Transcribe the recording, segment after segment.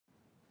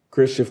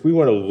Chris, if we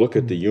want to look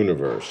at the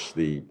universe,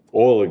 the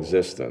all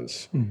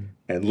existence,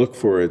 and look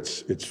for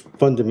its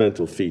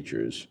fundamental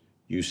features,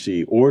 you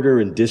see order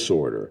and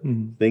disorder,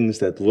 things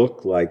that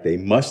look like they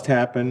must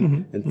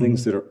happen, and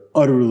things that are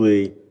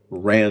utterly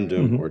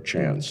random or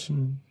chance.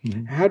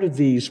 How do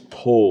these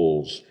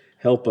poles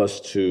help us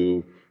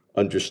to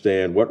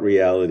understand what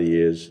reality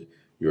is?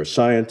 You're a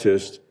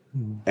scientist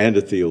and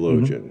a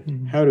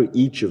theologian. How do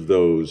each of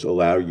those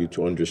allow you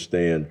to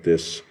understand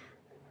this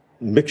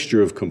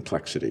mixture of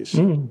complexities?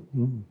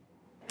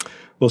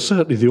 Well,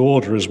 certainly the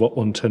order is what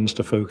one tends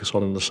to focus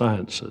on in the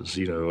sciences,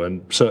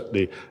 and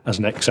certainly as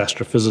an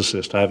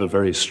ex-astrophysicist, I have a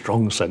very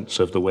strong sense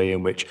of the way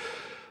in which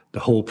the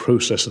whole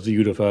process of the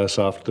universe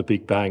after the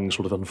Big Bang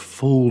sort of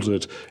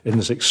unfolded in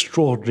this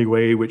extraordinary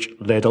way, which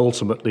led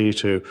ultimately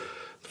to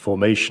the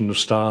formation of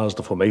stars,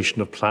 the formation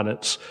of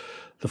planets,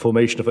 the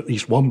formation of at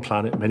least one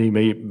planet,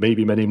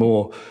 maybe many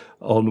more,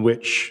 on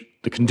which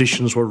the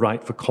conditions were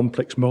right for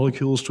complex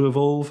molecules to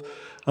evolve,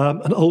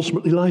 and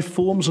ultimately life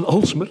forms, and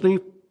ultimately,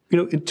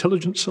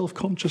 intelligent,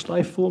 self-conscious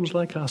life forms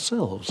like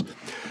ourselves.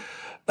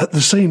 At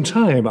the same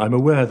time, I'm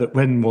aware that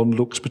when one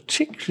looks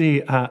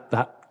particularly at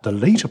the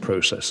later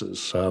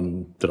processes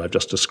that I've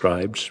just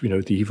described,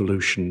 the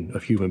evolution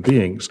of human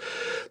beings,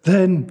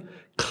 then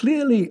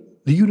clearly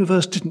the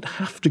universe didn't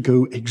have to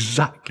go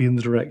exactly in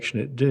the direction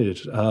it did.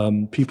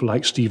 People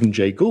like Stephen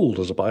Jay Gould,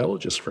 as a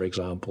biologist, for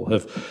example,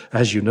 have,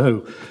 as you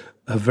know,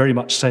 have very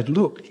much said,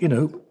 look,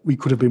 we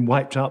could have been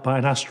wiped out by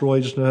an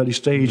asteroid at an early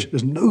stage.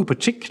 There's no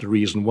particular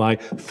reason why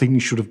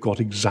things should have got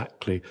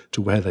exactly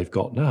to where they've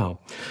got now.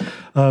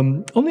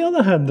 On the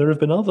other hand, there have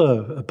been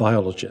other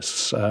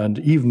biologists, and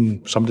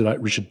even somebody like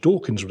Richard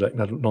Dawkins would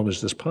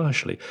acknowledge this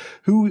partially,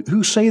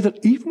 who say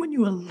that even when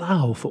you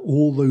allow for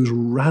all those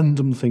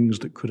random things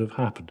that could have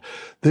happened,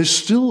 there's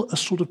still a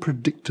sort of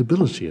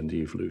predictability in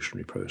the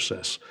evolutionary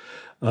process.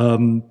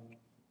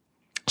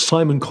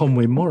 Simon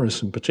Conway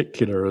Morris, in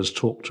particular, has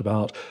talked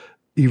about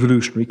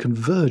evolutionary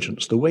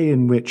convergence, the way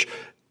in which,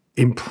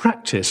 in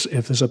practice,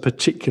 if there's a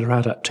particular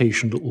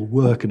adaptation that will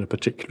work in a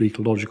particular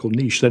ecological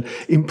niche, then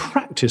in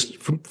practice,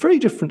 from very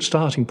different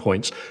starting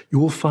points, you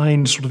will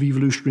find sort of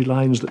evolutionary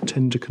lines that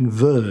tend to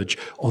converge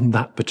on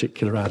that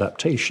particular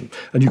adaptation.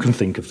 And you can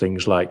think of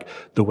things like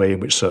the way in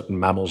which certain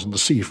mammals in the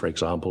sea, for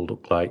example,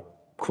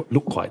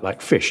 look quite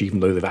like fish, even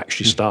though they've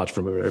actually started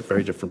from a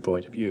very different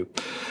point of view.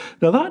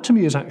 Now, that to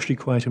me is actually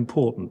quite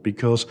important,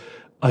 because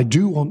I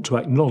do want to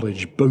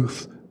acknowledge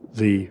both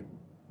the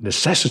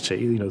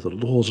necessity, the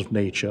laws of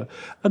nature,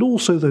 and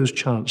also those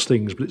chance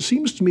things. But it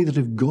seems to me that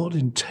if God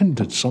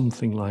intended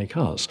something like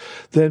us,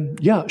 then,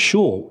 yeah,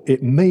 sure,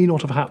 it may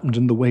not have happened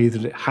in the way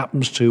that it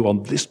happens to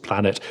on this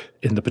planet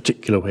in the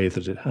particular way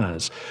that it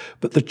has.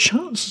 But the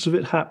chances of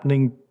it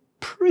happening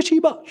pretty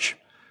much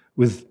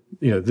with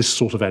this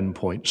sort of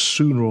endpoint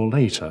sooner or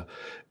later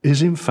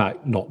is in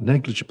fact not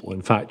negligible.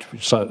 In fact,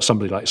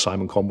 somebody like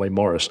Simon Conway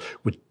Morris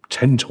would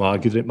tend to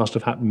argue that it must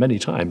have happened many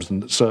times,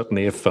 and that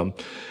certainly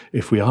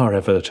if we are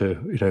ever to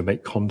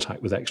make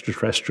contact with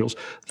extraterrestrials,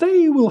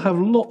 they will have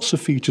lots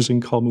of features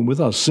in common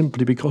with us,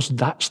 simply because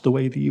that's the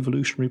way the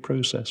evolutionary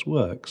process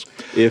works.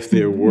 If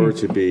there were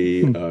to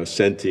be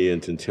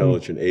sentient,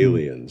 intelligent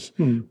aliens,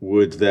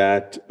 would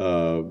that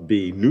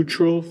be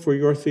neutral for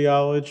your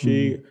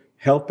theology,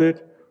 help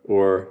it,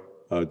 or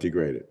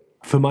degrade it?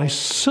 For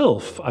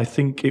myself, I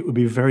think it would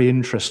be very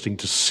interesting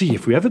to see,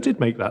 if we ever did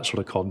make that sort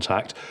of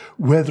contact,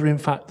 whether in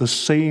fact the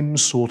same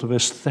sort of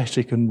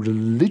aesthetic and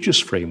religious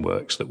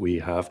frameworks that we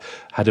have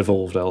had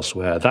evolved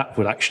elsewhere. That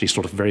would actually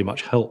sort of very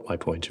much help my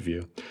point of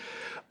view.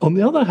 On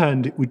the other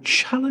hand, it would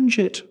challenge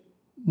it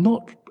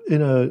not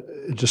in a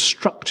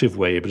destructive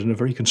way, but in a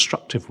very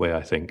constructive way,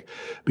 I think,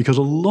 because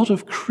a lot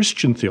of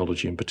Christian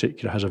theology in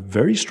particular has a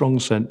very strong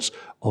sense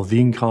of the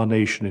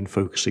incarnation in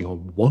focusing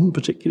on one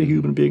particular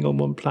human being on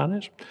one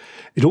planet.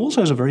 It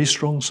also has a very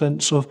strong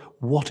sense of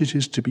what it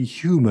is to be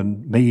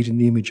human, made in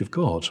the image of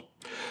God.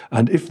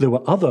 And if there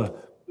were other,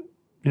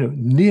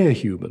 near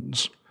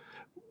humans,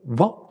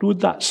 what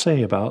would that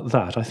say about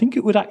that? I think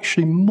it would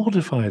actually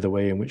modify the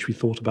way in which we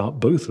thought about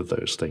both of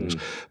those things.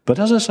 But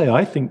as I say,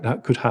 I think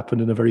that could happen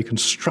in a very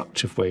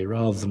constructive way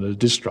rather than a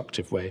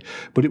destructive way.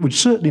 But it would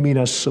certainly mean,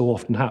 as so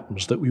often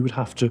happens, that we would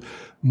have to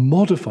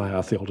modify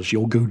our theology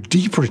or go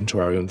deeper into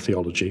our own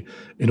theology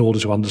in order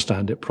to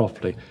understand it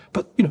properly.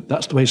 But,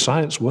 that's the way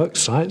science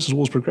works. Science is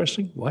always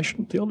progressing. Why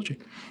shouldn't theology?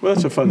 Well,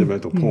 that's a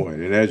fundamental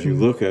point. And as you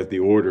look at the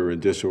order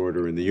and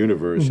disorder in the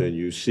universe, and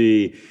you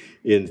see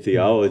in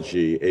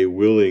theology a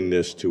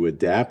willingness to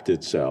adapt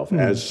itself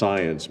as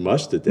science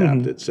must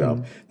adapt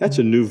itself, that's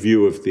a new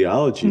view of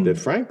theology that,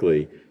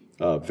 frankly,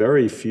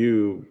 very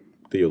few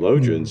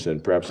theologians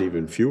and perhaps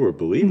even fewer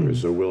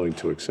believers are willing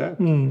to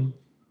accept.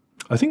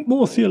 I think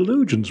more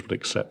theologians would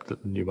accept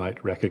it than you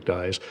might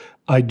recognize.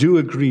 I do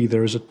agree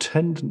there is a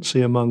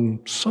tendency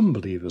among some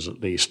believers, at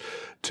least,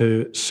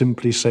 to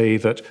simply say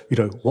that,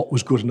 what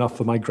was good enough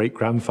for my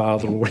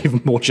great-grandfather or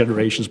even more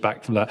generations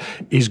back from that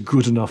is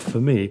good enough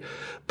for me.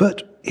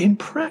 But in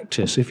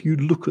practice, if you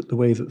look at the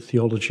way that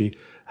theology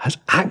has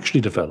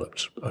actually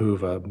developed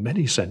over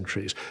many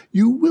centuries,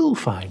 you will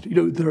find,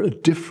 there are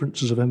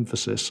differences of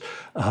emphasis.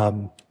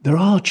 There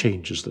are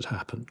changes that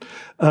happen.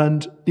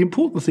 And the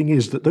important thing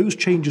is that those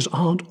changes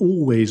aren't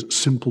always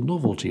simple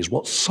novelties.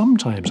 What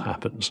sometimes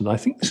happens, and I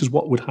think this is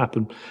what would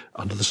happen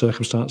under the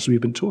circumstances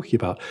we've been talking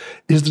about,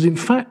 is that in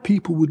fact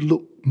people would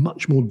look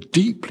much more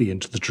deeply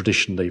into the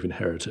tradition they've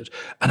inherited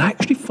and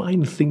actually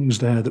find things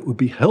there that would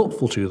be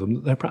helpful to them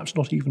that they're perhaps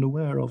not even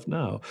aware of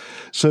now.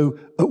 So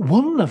at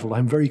one level,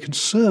 I'm very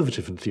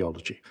conservative in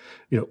theology.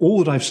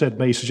 All that I've said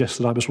may suggest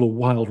that I'm a sort of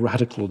wild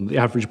radical and the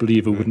average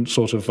believer wouldn't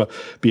sort of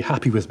be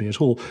happy with me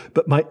at all.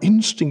 But my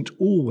instinct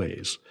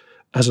always,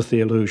 as a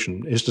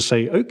theologian, is to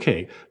say,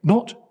 okay,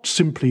 not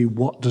simply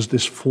what does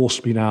this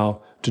force me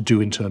now to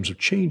do in terms of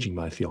changing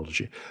my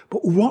theology,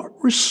 but what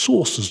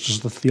resources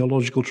does the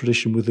theological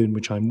tradition within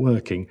which I'm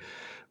working,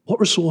 what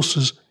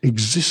resources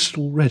exist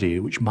already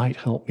which might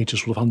help me to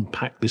sort of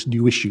unpack this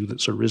new issue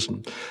that's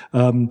arisen?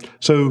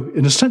 So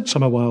in a sense,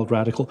 I'm a wild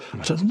radical.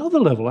 At another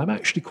level, I'm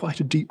actually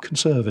quite a deep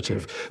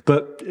conservative.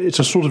 But it's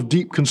a sort of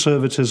deep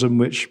conservatism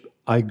which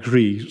I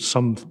agree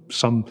some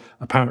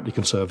apparently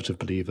conservative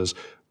believers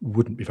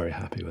wouldn't be very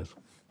happy with.